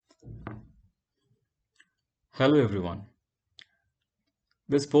Hello, everyone.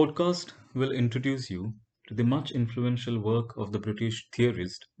 This podcast will introduce you to the much influential work of the British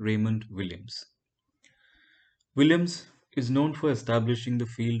theorist Raymond Williams. Williams is known for establishing the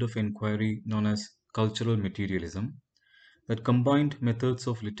field of inquiry known as cultural materialism that combined methods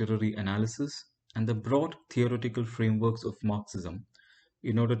of literary analysis and the broad theoretical frameworks of Marxism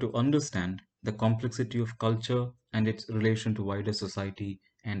in order to understand the complexity of culture and its relation to wider society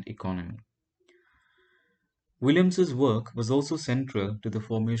and economy. Williams's work was also central to the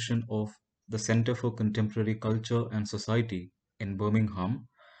formation of the Center for Contemporary Culture and Society in Birmingham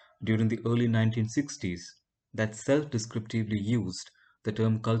during the early 1960s that self-descriptively used the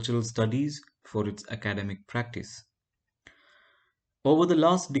term cultural studies for its academic practice. Over the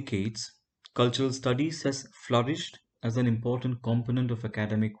last decades, cultural studies has flourished as an important component of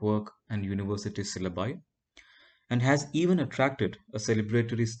academic work and university syllabi and has even attracted a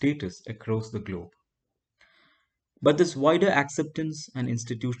celebratory status across the globe. But this wider acceptance and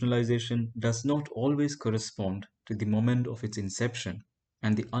institutionalization does not always correspond to the moment of its inception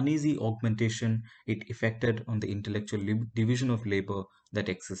and the uneasy augmentation it effected on the intellectual division of labor that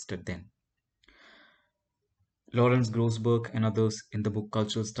existed then. Lawrence Grossberg and others in the book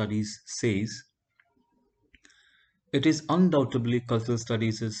Cultural Studies says, it is undoubtedly cultural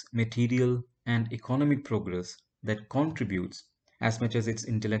studies' material and economic progress that contributes as much as its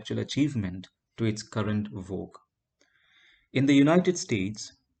intellectual achievement to its current vogue. In the United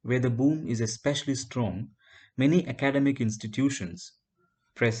States, where the boom is especially strong, many academic institutions,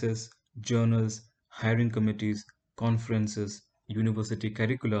 presses, journals, hiring committees, conferences, university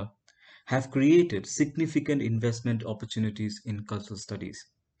curricula have created significant investment opportunities in cultural studies,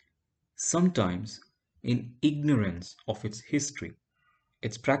 sometimes in ignorance of its history,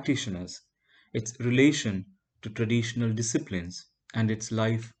 its practitioners, its relation to traditional disciplines, and its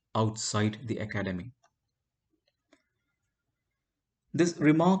life outside the academy. This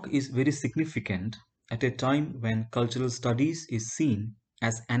remark is very significant at a time when cultural studies is seen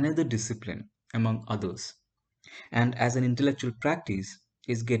as another discipline among others, and as an intellectual practice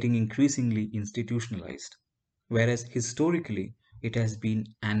is getting increasingly institutionalized, whereas historically it has been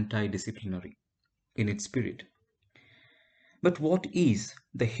anti-disciplinary in its spirit. But what is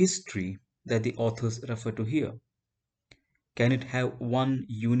the history that the authors refer to here? Can it have one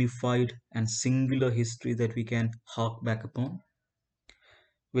unified and singular history that we can hark back upon?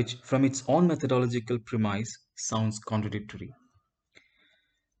 Which from its own methodological premise sounds contradictory.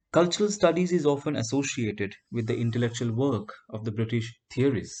 Cultural studies is often associated with the intellectual work of the British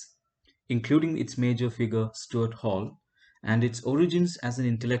theorists, including its major figure Stuart Hall, and its origins as an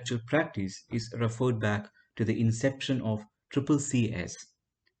intellectual practice is referred back to the inception of CCCS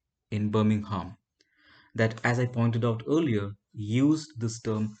in Birmingham, that, as I pointed out earlier, used this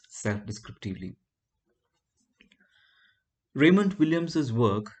term self-descriptively. Raymond Williams's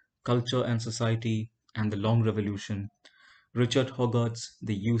work, Culture and Society and the Long Revolution, Richard Hogarth's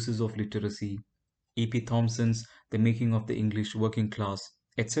The Uses of Literacy, E.P. Thompson's The Making of the English Working Class,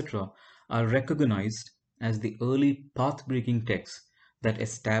 etc., are recognized as the early path-breaking texts that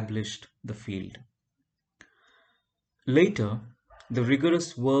established the field. Later, the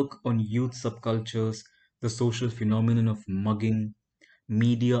rigorous work on youth subcultures, the social phenomenon of mugging,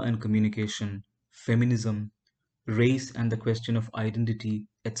 media and communication, feminism, race and the question of identity,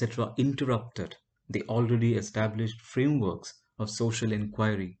 etc., interrupted the already established frameworks of social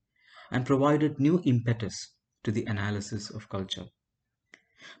inquiry and provided new impetus to the analysis of culture.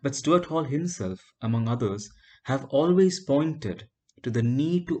 But Stuart Hall himself, among others, have always pointed to the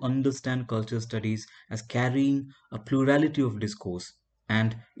need to understand culture studies as carrying a plurality of discourse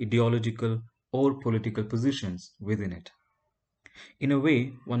and ideological or political positions within it. In a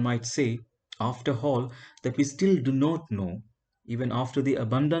way, one might say, after all, that we still do not know, even after the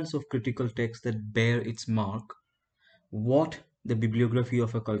abundance of critical texts that bear its mark, what the bibliography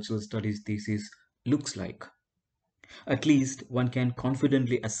of a cultural studies thesis looks like. At least one can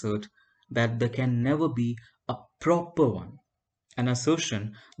confidently assert that there can never be a proper one, an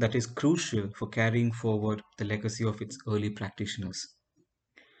assertion that is crucial for carrying forward the legacy of its early practitioners.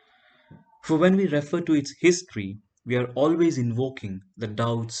 For when we refer to its history, we are always invoking the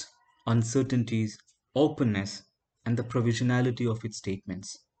doubts, uncertainties, openness, and the provisionality of its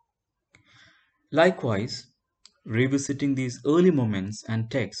statements. Likewise, revisiting these early moments and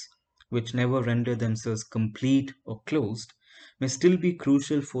texts, which never render themselves complete or closed, may still be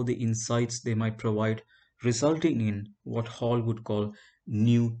crucial for the insights they might provide, resulting in what Hall would call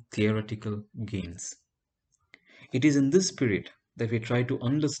new theoretical gains. It is in this spirit that we try to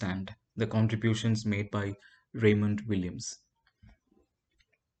understand the contributions made by Raymond Williams.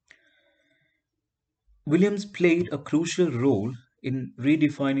 Williams played a crucial role in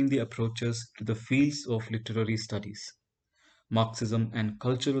redefining the approaches to the fields of literary studies, Marxism and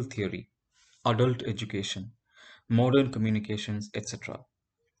cultural theory, adult education, modern communications, etc.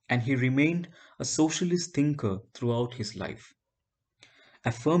 And he remained a socialist thinker throughout his life,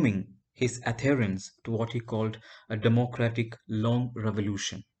 affirming his adherence to what he called a democratic long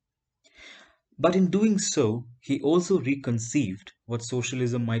revolution. But in doing so, he also reconceived what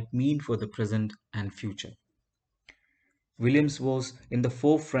socialism might mean for the present and future. Williams was in the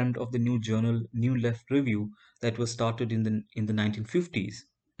forefront of the new journal New Left Review that was started in the 1950s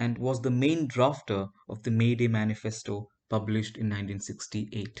and was the main drafter of the May Day Manifesto published in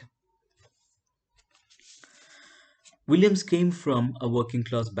 1968. Williams came from a working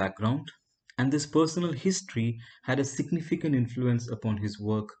class background, and this personal history had a significant influence upon his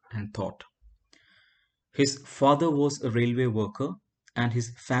work and thought. His father was a railway worker, and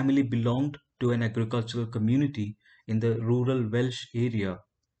his family belonged to an agricultural community in the rural Welsh area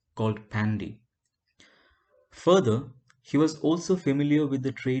called Pandy. Further, he was also familiar with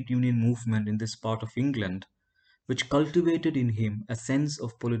the trade union movement in this part of England, which cultivated in him a sense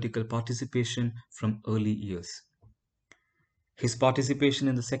of political participation from early years. His participation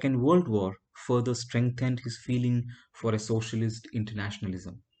in the Second World War further strengthened his feeling for a socialist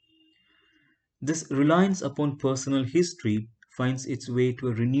internationalism. This reliance upon personal history finds its way to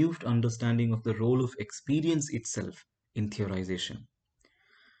a renewed understanding of the role of experience itself in theorization.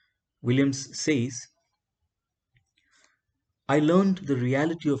 Williams says, I learned the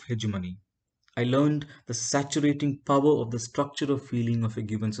reality of hegemony. I learned the saturating power of the structure of feeling of a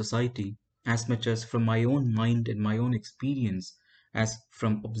given society as much as from my own mind and my own experience as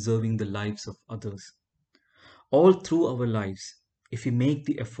from observing the lives of others. All through our lives, if we make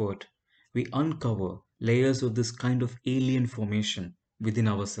the effort, we uncover layers of this kind of alien formation within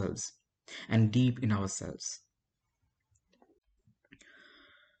ourselves and deep in ourselves.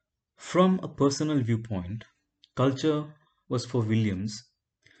 From a personal viewpoint, culture was for Williams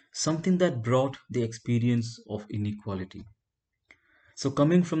something that brought the experience of inequality. So,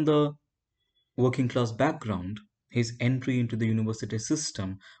 coming from the working class background, his entry into the university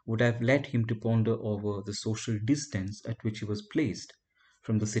system would have led him to ponder over the social distance at which he was placed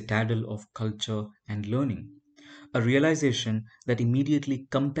from the citadel of culture and learning, a realization that immediately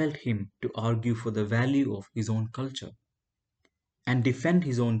compelled him to argue for the value of his own culture and defend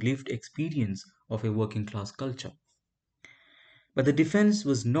his own lived experience of a working class culture. But the defense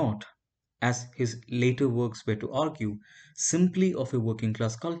was not, as his later works were to argue, simply of a working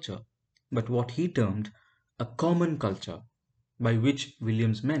class culture, but what he termed a common culture, by which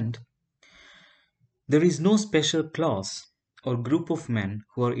Williams meant there is no special class or group of men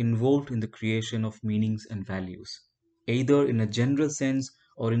who are involved in the creation of meanings and values, either in a general sense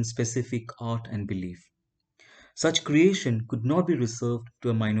or in specific art and belief. Such creation could not be reserved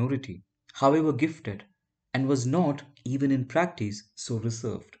to a minority, however gifted, and was not, even in practice, so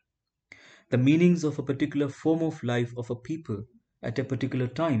reserved. The meanings of a particular form of life of a people at a particular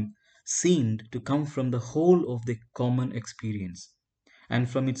time seemed to come from the whole of the common experience and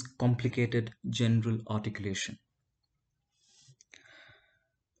from its complicated general articulation.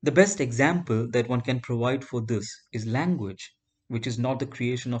 The best example that one can provide for this is language, which is not the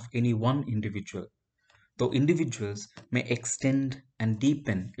creation of any one individual, though individuals may extend and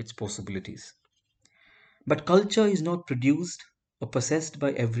deepen its possibilities. But culture is not produced or possessed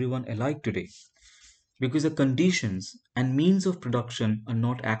by everyone alike today, because the conditions and means of production are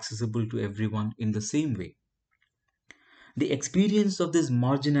not accessible to everyone in the same way. The experience of this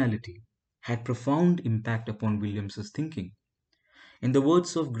marginality had profound impact upon Williams's thinking. In the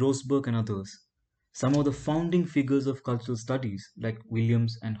words of Grossberg and others, some of the founding figures of cultural studies, like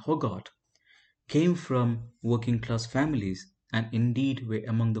Williams and Hogarth, came from working class families and indeed were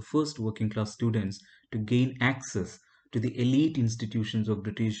among the first working class students to gain access to the elite institutions of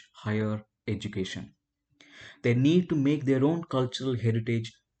British higher education. They need to make their own cultural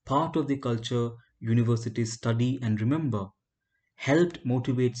heritage part of the culture universities study and remember, helped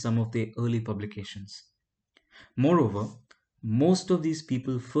motivate some of their early publications. Moreover, most of these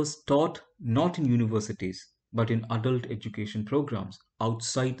people first taught not in universities but in adult education programs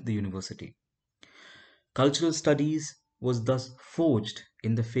outside the university. Cultural studies was thus forged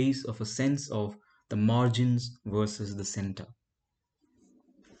in the face of a sense of the margins versus the center.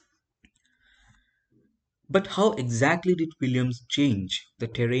 But how exactly did Williams change the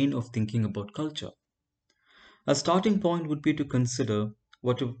terrain of thinking about culture? A starting point would be to consider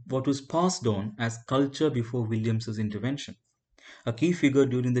what was passed on as culture before Williams's intervention, a key figure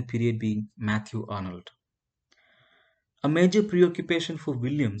during the period being Matthew Arnold. A major preoccupation for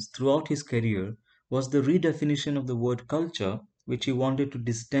Williams throughout his career was the redefinition of the word culture, which he wanted to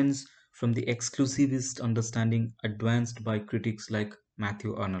distance from the exclusivist understanding advanced by critics like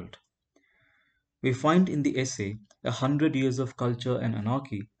Matthew Arnold. We find in the essay, "100 Years of Culture and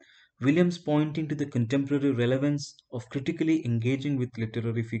Anarchy," Williams pointing to the contemporary relevance of critically engaging with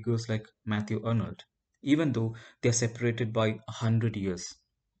literary figures like Matthew Arnold, even though they are separated by 100 years.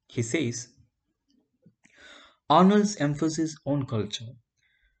 He says, Arnold's emphasis on culture,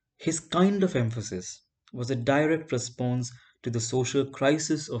 his kind of emphasis, was a direct response to the social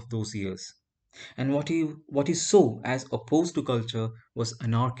crisis of those years. And what he saw as opposed to culture was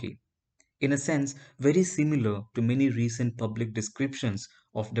anarchy, in a sense very similar to many recent public descriptions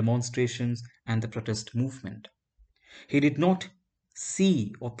of demonstrations and the protest movement. He did not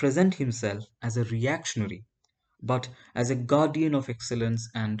see or present himself as a reactionary, but as a guardian of excellence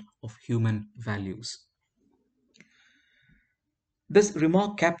and of human values. This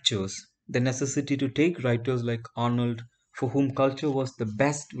remark captures the necessity to take writers like Arnold, for whom culture was the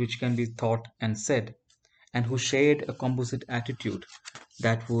best which can be thought and said, and who shared a composite attitude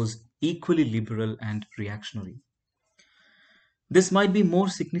that was equally liberal and reactionary. This might be more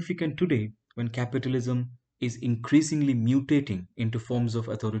significant today when capitalism is increasingly mutating into forms of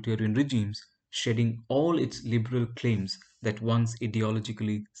authoritarian regimes, shedding all its liberal claims that once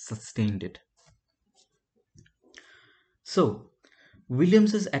ideologically sustained it. So,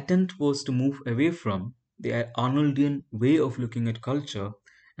 Williams's attempt was to move away from the Arnoldian way of looking at culture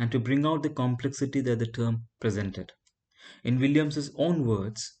and to bring out the complexity that the term presented. In Williams's own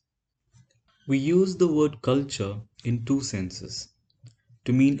words, we use the word culture in two senses: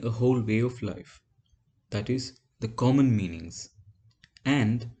 to mean a whole way of life, that is, the common meanings,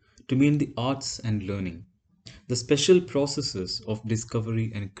 and to mean the arts and learning, the special processes of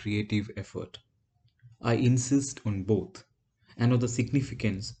discovery and creative effort. I insist on both and on the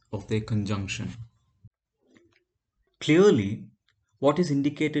significance of their conjunction. Clearly, what is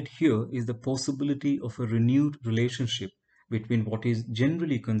indicated here is the possibility of a renewed relationship between what is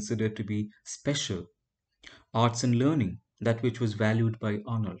generally considered to be special, arts and learning, that which was valued by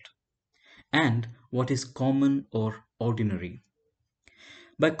Arnold, and what is common or ordinary.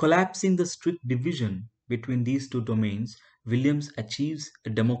 By collapsing the strict division between these two domains, Williams achieves a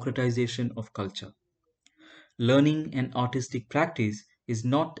democratization of culture. Learning and artistic practice is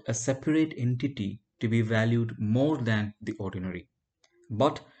not a separate entity to be valued more than the ordinary,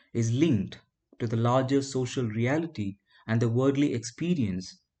 but is linked to the larger social reality and the worldly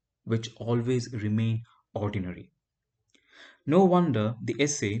experience, which always remain ordinary. No wonder the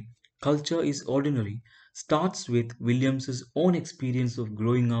essay, "Culture is Ordinary," starts with Williams's own experience of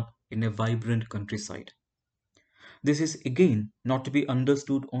growing up in a vibrant countryside. This is again not to be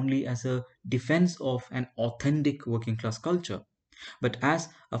understood only as a defense of an authentic working class culture, but as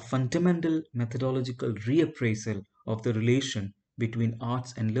a fundamental methodological reappraisal of the relation between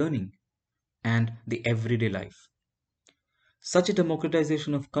arts and learning and the everyday life. Such a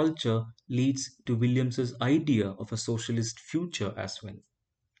democratization of culture leads to Williams's idea of a socialist future as well.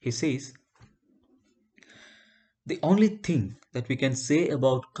 He says, the only thing that we can say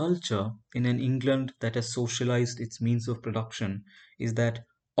about culture in an England that has socialized its means of production is that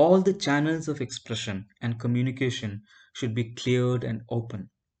all the channels of expression and communication should be cleared and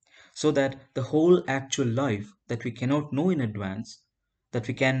open, so that the whole actual life that we cannot know in advance, that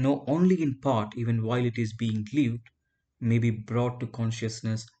we can know only in part even while it is being lived, may be brought to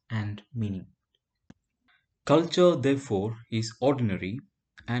consciousness and meaning. Culture, therefore, is ordinary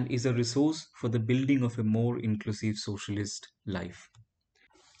and is a resource for the building of a more inclusive socialist life.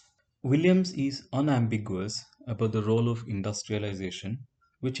 Williams is unambiguous about the role of industrialization,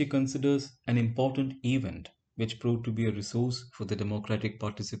 which he considers an important event which proved to be a resource for the democratic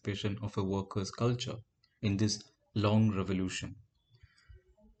participation of a workers' culture in this long revolution.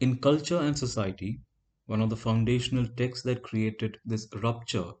 In Culture and Society, one of the foundational texts that created this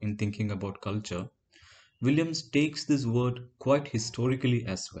rupture in thinking about culture, Williams takes this word quite historically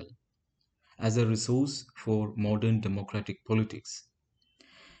as well, as a resource for modern democratic politics.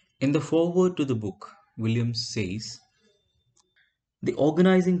 In the foreword to the book, Williams says, the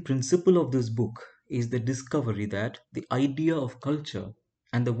organizing principle of this book is the discovery that the idea of culture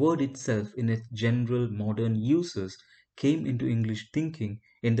and the word itself in its general modern uses came into English thinking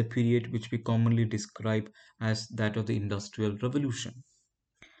in the period which we commonly describe as that of the Industrial Revolution.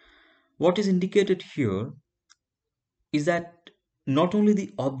 What is indicated here is that not only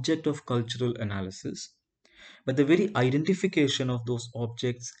the object of cultural analysis, but the very identification of those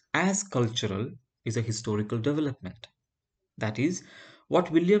objects as cultural is a historical development. That is,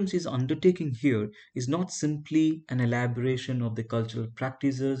 what Williams is undertaking here is not simply an elaboration of the cultural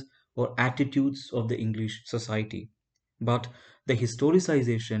practices or attitudes of the English society, but the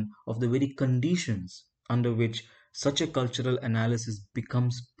historicization of the very conditions under which such a cultural analysis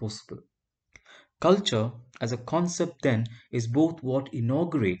becomes possible. Culture as a concept then is both what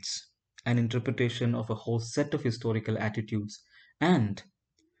inaugurates an interpretation of a whole set of historical attitudes and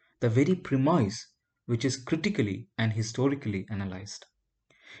the very premise which is critically and historically analyzed.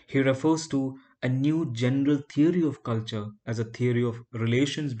 He refers to a new general theory of culture as a theory of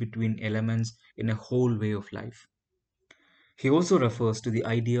relations between elements in a whole way of life. He also refers to the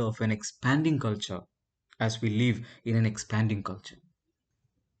idea of an expanding culture as we live in an expanding culture.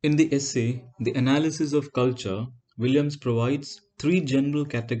 In the essay, The Analysis of Culture, Williams provides three general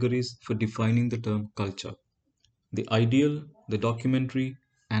categories for defining the term culture: the ideal, the documentary,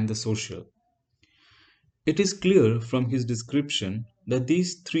 and the social. It is clear from his description that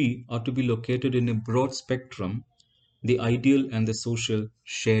these three are to be located in a broad spectrum, the ideal and the social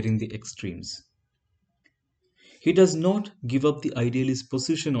sharing the extremes. He does not give up the idealist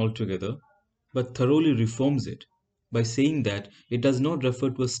position altogether, but thoroughly reforms it by saying that it does not refer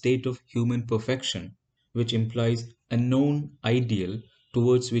to a state of human perfection, which implies a known ideal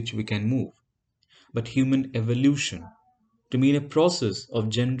towards which we can move, but human evolution, to mean a process of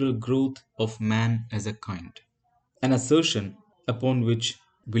general growth of man as a kind, an assertion upon which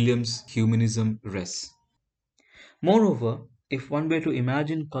Williams' humanism rests. Moreover, if one were to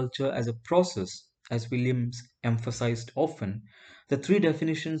imagine culture as a process, as Williams emphasized often, the three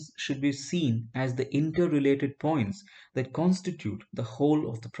definitions should be seen as the interrelated points that constitute the whole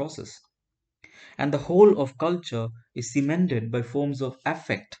of the process. And the whole of culture is cemented by forms of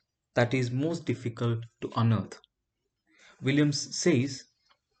affect that is most difficult to unearth. Williams says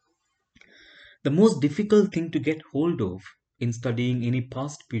the most difficult thing to get hold of in studying any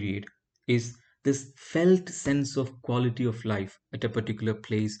past period is this felt sense of quality of life at a particular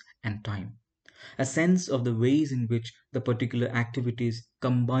place and time. A sense of the ways in which the particular activities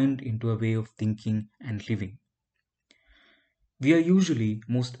combined into a way of thinking and living. We are usually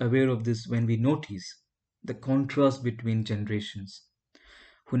most aware of this when we notice the contrast between generations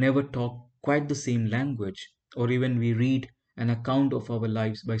who never talk quite the same language, or even we read an account of our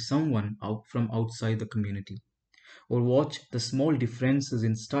lives by someone out from outside the community, or watch the small differences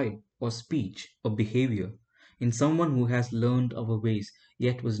in style or speech or behavior in someone who has learned our ways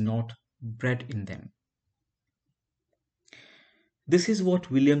yet was not bred in them. This is what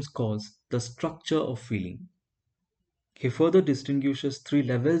Williams calls the structure of feeling. He further distinguishes three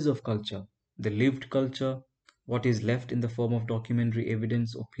levels of culture: the lived culture, what is left in the form of documentary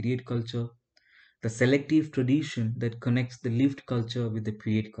evidence or period culture, the selective tradition that connects the lived culture with the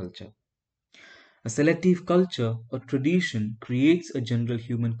period culture. A selective culture or tradition creates a general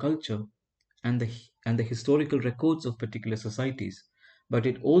human culture and the historical records of particular societies, but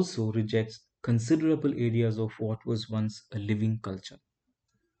it also rejects considerable areas of what was once a living culture.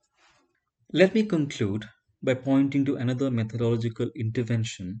 Let me conclude by pointing to another methodological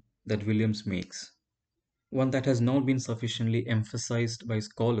intervention that Williams makes, one that has not been sufficiently emphasized by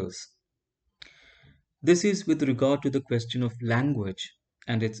scholars. This is with regard to the question of language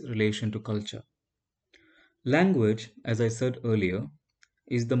and its relation to culture. Language, as I said earlier,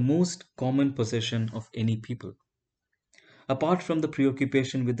 is the most common possession of any people. Apart from the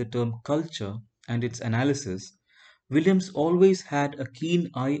preoccupation with the term culture and its analysis, Williams always had a keen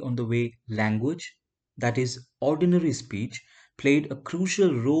eye on the way language, that is, ordinary speech, played a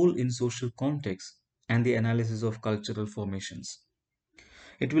crucial role in social context and the analysis of cultural formations.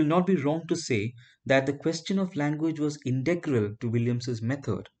 It will not be wrong to say that the question of language was integral to Williams's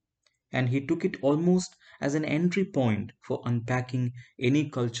method, and he took it almost as an entry point for unpacking any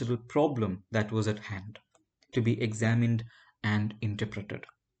cultural problem that was at hand, to be examined and interpreted.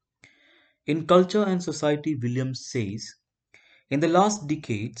 In Culture and Society, Williams says, in the last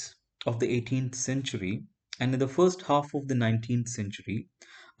decades of the 18th century and in the first half of the 19th century,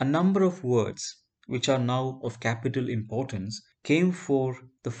 a number of words, which are now of capital importance, came for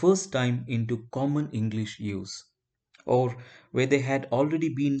the first time into common English use, or where they had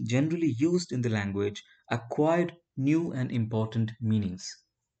already been generally used in the language, acquired new and important meanings.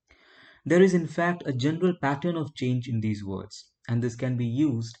 There is in fact a general pattern of change in these words, and this can be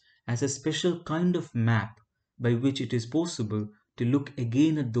used as a special kind of map by which it is possible to look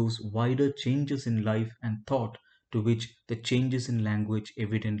again at those wider changes in life and thought to which the changes in language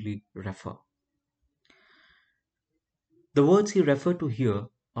evidently refer. The words he referred to here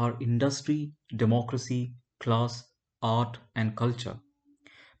are industry, democracy, class, art, and culture,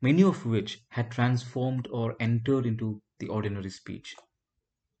 many of which had transformed or entered into the ordinary speech.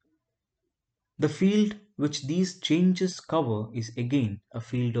 The field which these changes cover is again a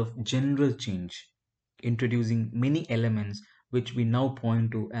field of general change, introducing many elements which we now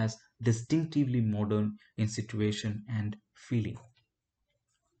point to as distinctively modern in situation and feeling.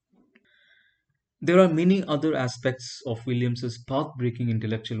 There are many other aspects of Williams's path-breaking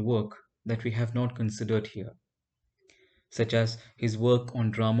intellectual work that we have not considered here, such as his work on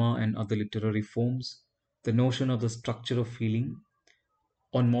drama and other literary forms, the notion of the structure of feeling,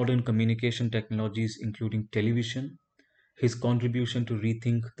 on modern communication technologies including television, his contribution to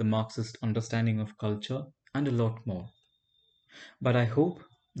rethink the Marxist understanding of culture, and a lot more. But I hope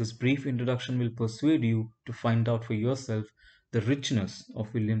this brief introduction will persuade you to find out for yourself the richness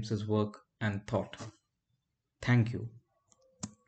of Williams's work and thought. Thank you.